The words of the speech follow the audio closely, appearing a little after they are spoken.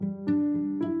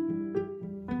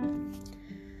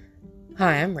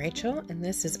Hi, I'm Rachel, and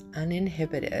this is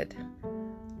Uninhibited.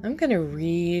 I'm going to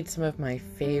read some of my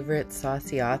favorite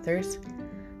saucy authors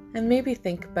and maybe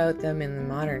think about them in the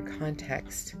modern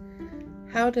context.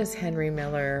 How does Henry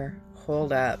Miller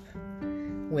hold up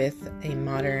with a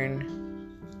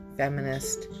modern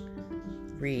feminist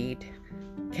read?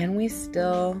 Can we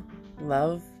still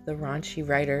love the raunchy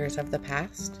writers of the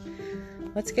past?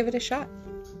 Let's give it a shot.